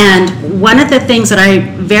 And one of the things that I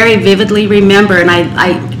very vividly remember, and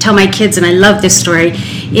I tell my kids, and I love this story,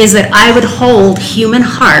 is that I would hold human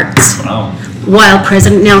hearts while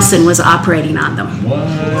President Nelson was operating on them.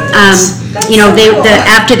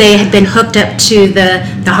 After they had been hooked up to the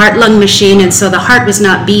heart-lung machine, and so the heart was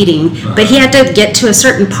not beating, but he had to get to a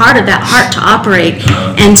certain part of that heart to operate.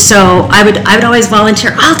 And so I would always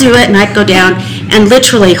volunteer, I'll do it, and I'd go down and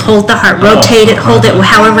literally hold the heart, rotate it, hold it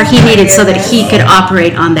however he needed so that he could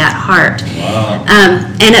operate on that heart.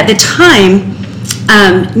 And at the time,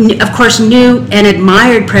 of course, knew and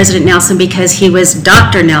admired President Nelson because he was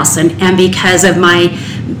Dr. Nelson, and because of my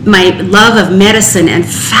love of medicine and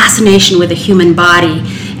fascination with the human body,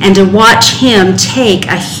 and to watch him take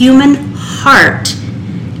a human heart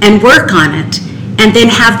and work on it, and then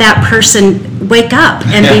have that person wake up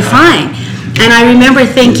and be fine. And I remember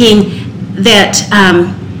thinking that,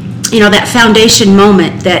 that foundation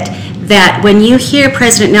moment, that when you hear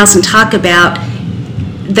President Nelson talk about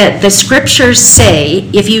that the scriptures say,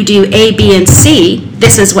 if you do A, B, and C,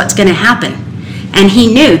 this is what's going to happen. And he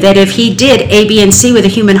knew that if he did A, B, and C with a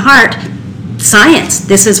human heart, science,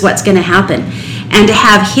 this is what's going to happen. And to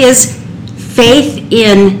have his faith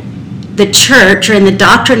in the church, or in the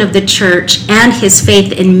doctrine of the church, and his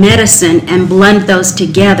faith in medicine, and blend those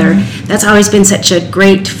together, that's always been such a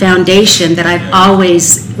great foundation that I've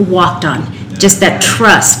always walked on. Just that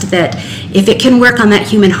trust that if it can work on that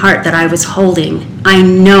human heart that I was holding, I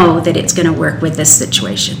know that it's going to work with this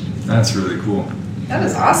situation. That's really cool. That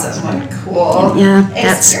is awesome. What a cool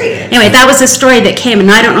experience. Anyway, that was a story that came,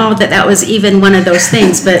 and I don't know that was even one of those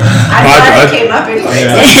things, but I'm glad it came up anyway.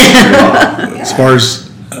 As far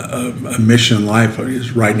as a mission in life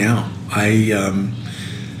is right now,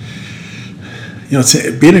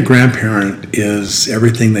 being a grandparent is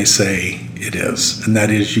everything they say it is, and that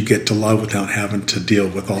is you get to love without having to deal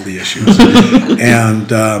with all the issues.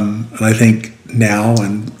 and I think now,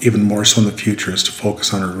 and even more so in the future, is to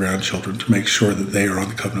focus on our grandchildren, to make sure that they are on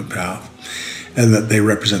the covenant path, and that they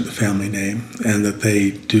represent the family name, and that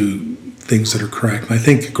they do things that are correct. And I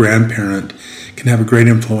think a grandparent can have a great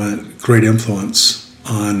influence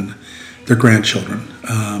on their grandchildren.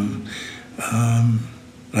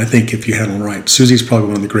 I think if you handle them right, Suzi's probably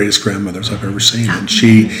one of the greatest grandmothers I've ever seen. And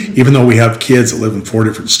she, even though we have kids that live in 4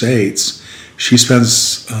 different states, she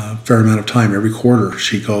spends a fair amount of time every quarter.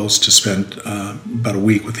 She goes to spend about a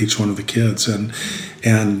week with each one of the kids, and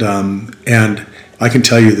I can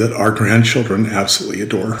tell you that our grandchildren absolutely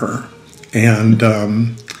adore her, and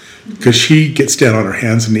because she gets down on her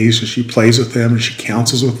hands and knees and she plays with them and she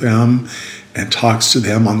counsels with them and talks to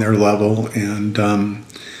them on their level, and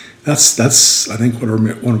that's I think what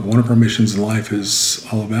one of our missions in life is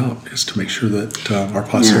all about, is to make sure that our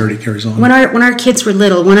posterity carries on. When our kids were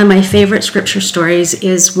little, one of my favorite scripture stories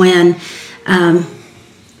is when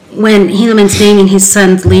Helaman's naming his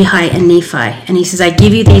sons Lehi and Nephi, and he says, "I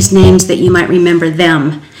give you these names that you might remember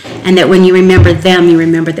them, and that when you remember them, you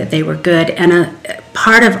remember that they were good." And a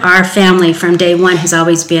part of our family from day one has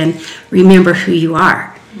always been, remember who you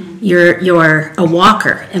are. you're a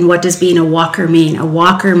walker. And what does being a walker mean? A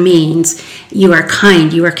walker means you are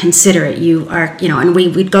kind, you are considerate, you are, and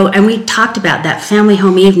we'd go and we talked about that, family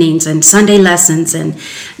home evenings and Sunday lessons, and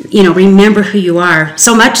remember who you are.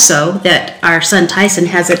 So much so that our son Tyson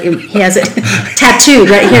he has it tattooed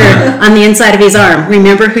right here on the inside of his arm.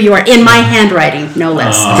 Remember who you are, in my handwriting, no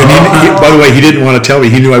less. And by the way, he didn't want to tell me.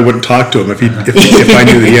 He knew I wouldn't talk to him if I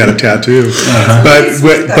knew that he had a tattoo.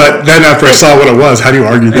 But then after I saw what it was, how do you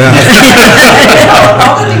argue that?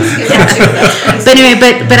 But anyway,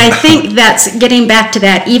 but I think that's getting back to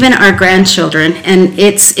that. Even our grandchildren, and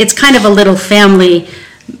it's kind of a little family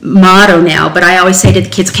motto now, but I always say to the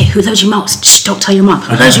kids, okay, who loves you most? Shh, don't tell your mom.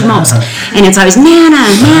 Who loves you most? And it's always Nana.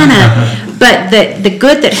 But the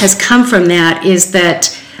good that has come from that is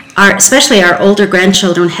that especially our older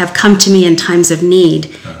grandchildren have come to me in times of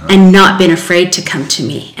need and not been afraid to come to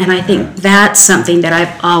me. And I think that's something that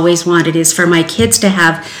I've always wanted, is for my kids to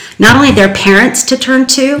have not only their parents to turn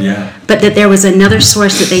to, but that there was another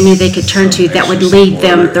source that they knew they could turn to that would lead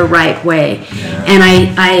them the right way. And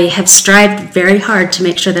I have strived very hard to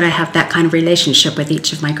make sure that I have that kind of relationship with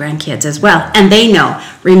each of my grandkids as well. And they know,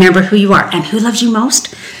 remember who you are and who loves you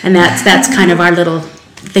most. And that's kind of our little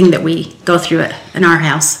thing that we go through in our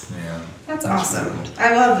house. That's awesome.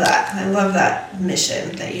 I love that. I love that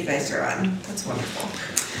mission that you guys are on. That's wonderful.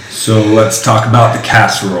 So let's talk about the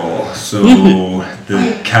casserole. So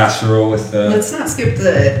the casserole with the... Let's not skip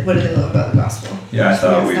the what do they love about the gospel. Yeah, I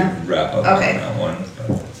thought we'd wrap up on that one.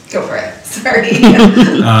 Go for it. Sorry.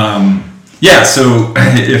 So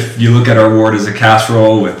if you look at our ward as a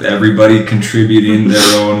casserole with everybody contributing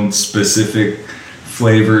their own specific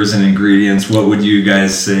flavors and ingredients, what would you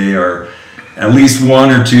guys say are at least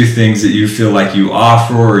one or two things that you feel like you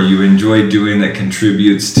offer or you enjoy doing that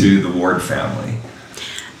contributes to the ward family?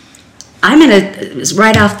 I'm going to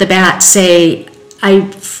right off the bat say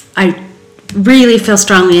I really feel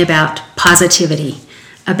strongly about positivity,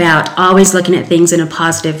 about always looking at things in a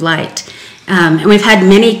positive light. And we've had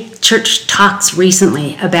many church talks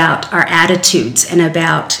recently about our attitudes and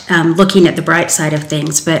about looking at the bright side of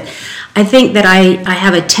things. But I think that I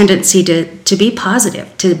have a tendency to be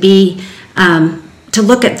positive, to be to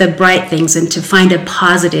look at the bright things and to find a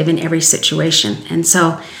positive in every situation. And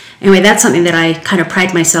so anyway, that's something that I kind of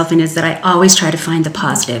pride myself in, is that I always try to find the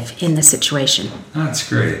positive in the situation. That's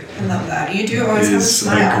great. I love that. You do always have a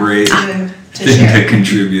smile. It's a great thing to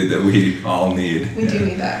contribute that we all need. We do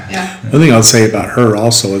need that, yeah. One thing I'll say about her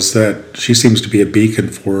also is that she seems to be a beacon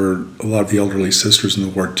for a lot of the elderly sisters in the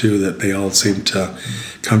ward too, that they all seem to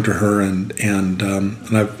come to her, and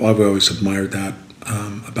I've always admired that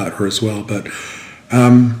about her as well. But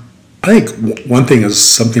I think one thing is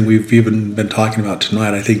something we've even been talking about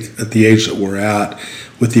tonight. I think at the age that we're at,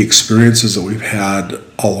 with the experiences that we've had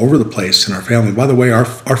all over the place in our family. By the way, our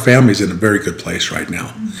family's in a very good place right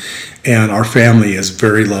now. And our family is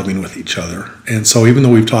very loving with each other. And so even though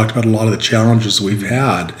we've talked about a lot of the challenges we've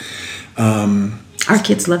had, our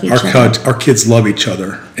kids love each other. Our kids love each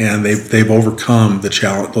other, and they've overcome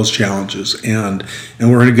those challenges, and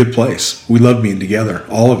we're in a good place. We love being together.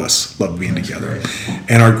 All of us love being together.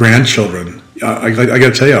 And our grandchildren, I got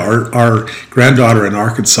to tell you, our granddaughter in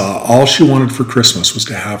Arkansas, all she wanted for Christmas was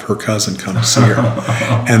to have her cousin come to see her.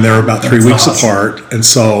 And they're about 3 weeks apart. And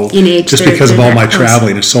so just because of all my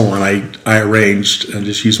traveling and so on, I arranged and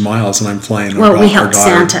just used miles, and I'm flying. Well, we helped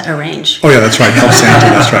Santa arrange. Oh, yeah, that's right. Help Santa,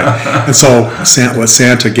 that's right. And so what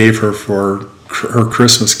Santa gave her for her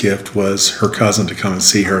Christmas gift was her cousin to come and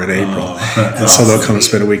see her in April. And so they'll come and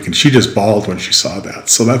spend a week. And she just bawled when she saw that.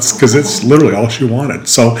 So that's because it's literally all she wanted.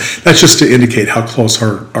 So that's just to indicate how close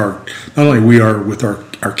our not only we are with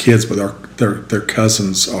our kids, but their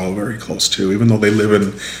cousins are all very close too, even though they live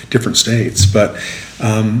in different states. But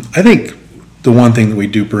I think the one thing that we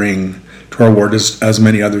do bring to our ward, as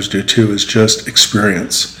many others do too, is just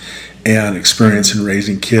experience. And experience in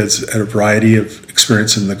raising kids, at a variety of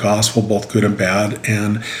experience in the gospel, both good and bad,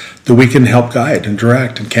 and that we can help guide and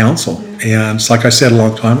direct and counsel. And it's like I said a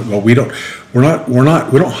long time ago, we don't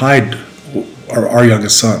hide our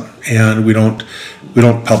youngest son, and we don't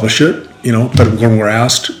publish it, but when we're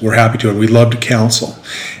asked, we're happy to, and we love to counsel.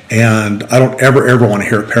 And I don't ever want to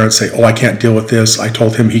hear a parent say, "Oh, I can't deal with this. I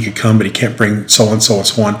told him he could come, but he can't bring so and so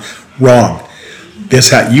on." Wrong.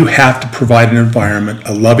 You have to provide an environment,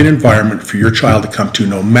 a loving environment for your child to come to,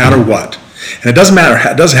 no matter what. And it doesn't matter.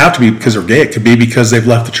 It doesn't have to be because they're gay. It could be because they've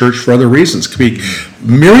left the church for other reasons. It could be a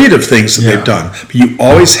myriad of things that they've done. But you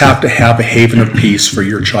always have to have a haven of peace for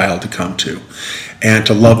your child to come to, and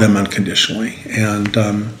to love them unconditionally. And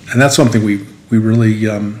that's something we really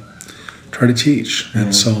try to teach.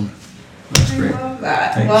 And so that's great. I love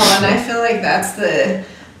that. Thanks. Well, and I feel like that's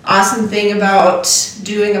awesome thing about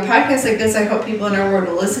doing a podcast like this. I hope people in our world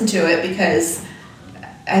will listen to it, because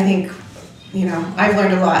I think, I've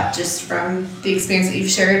learned a lot just from the experience that you've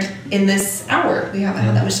shared in this hour. We haven't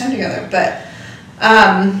had that much time together, but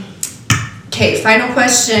okay, final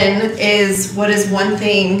question is, what is one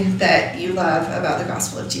thing that you love about the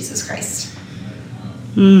gospel of Jesus Christ?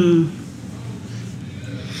 Where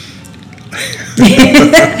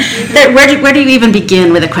do you even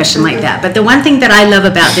begin with a question like that? But the one thing that I love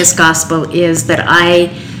about this gospel is that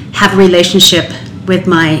I have a relationship with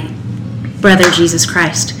my brother Jesus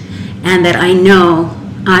Christ, and that I know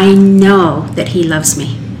that he loves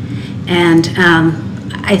me. And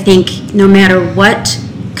I think no matter what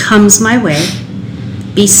comes my way,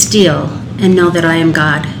 be still and know that I am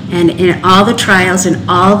God. And in all the trials and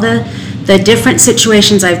all the different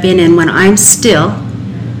situations I've been in, when I'm still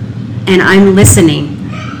and I'm listening,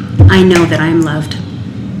 I know that I'm loved.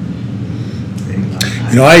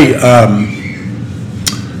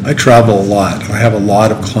 I travel a lot. I have a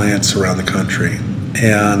lot of clients around the country,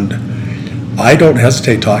 and I don't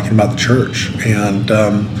hesitate talking about the church. And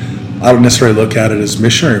I don't necessarily look at it as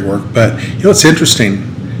missionary work, but it's interesting.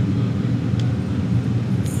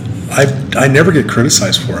 I never get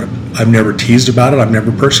criticized for it. I've never teased about it. I've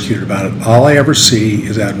never persecuted about it. All I ever see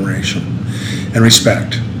is admiration and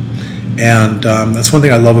respect. And that's one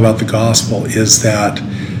thing I love about the gospel, is that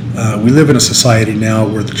we live in a society now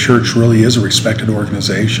where the church really is a respected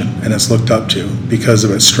organization, and it's looked up to because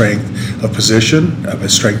of its strength of position, of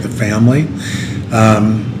its strength of family.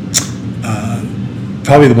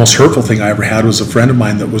 Probably the most hurtful thing I ever had was a friend of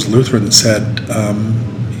mine that was Lutheran that said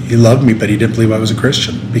he loved me, but he didn't believe I was a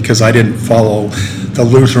Christian because I didn't follow the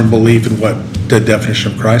Lutheran belief in what the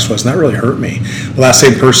definition of Christ was, and that really hurt me. Well, that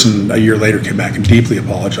same person a year later came back and deeply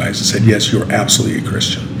apologized and said, yes, you're absolutely a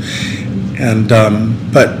Christian. And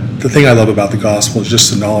but the thing I love about the gospel is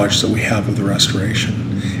just the knowledge that we have of the restoration.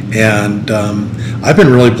 And I've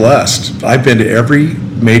been really blessed. I've been to every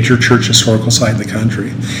major church historical site in the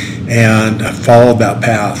country, and I've followed that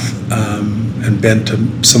path and been to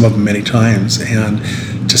some of them many times. And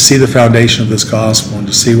to see the foundation of this gospel, and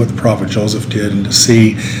to see what the prophet Joseph did, and to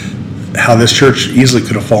see how this church easily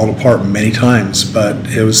could have fallen apart many times, but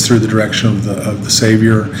it was through the direction of the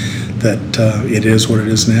Savior that it is what it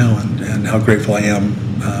is now, and how grateful I am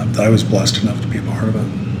that I was blessed enough to be a part of it.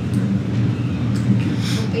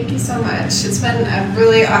 Thank you so much. It's been a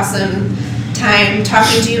really awesome time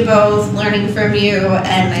talking to you both, learning from you,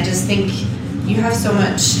 and I just think you have so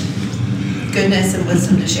much goodness and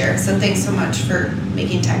wisdom to share. So thanks so much for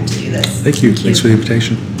making time to do this. Thank you. Thanks for the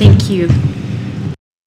invitation. Thank you.